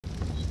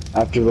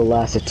After the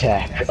last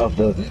attack of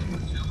the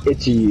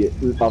Itchy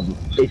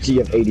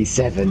of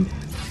 87,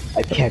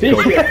 I can't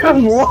go back.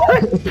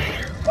 What?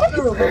 I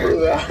don't remember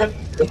that.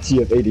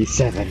 Itchy of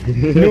 87.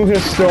 New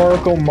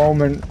historical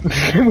moment.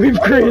 We've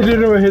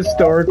created a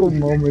historical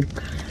moment.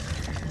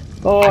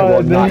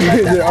 Oh,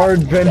 our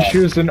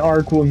adventures in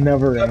Ark will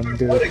never end,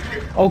 dude.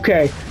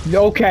 Okay,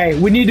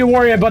 we need to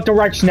worry about the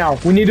Rex now.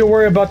 We need to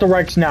worry about the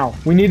Rex now.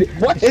 We need.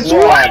 What? It's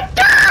right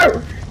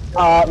there!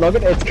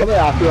 Logan, it's coming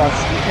after us.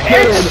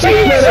 It's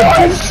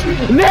Jesus!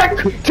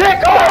 Nick,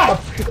 take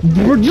off!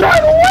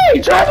 Drive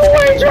away! Drive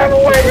away! Drive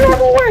away! Drive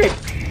away!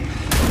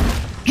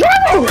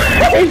 Drive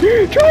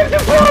away! Drive the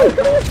boat!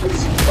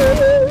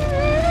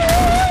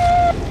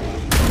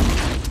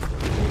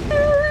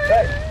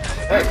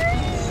 Hey,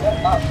 shut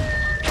up.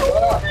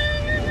 Shut up.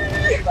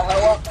 Get the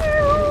hell up.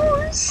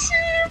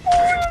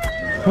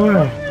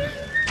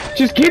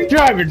 Just keep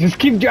driving, just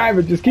keep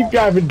driving, just keep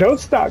driving. Don't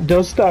stop,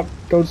 don't stop,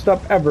 don't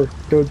stop ever.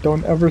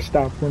 Don't ever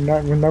stop. We're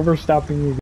never stopping you.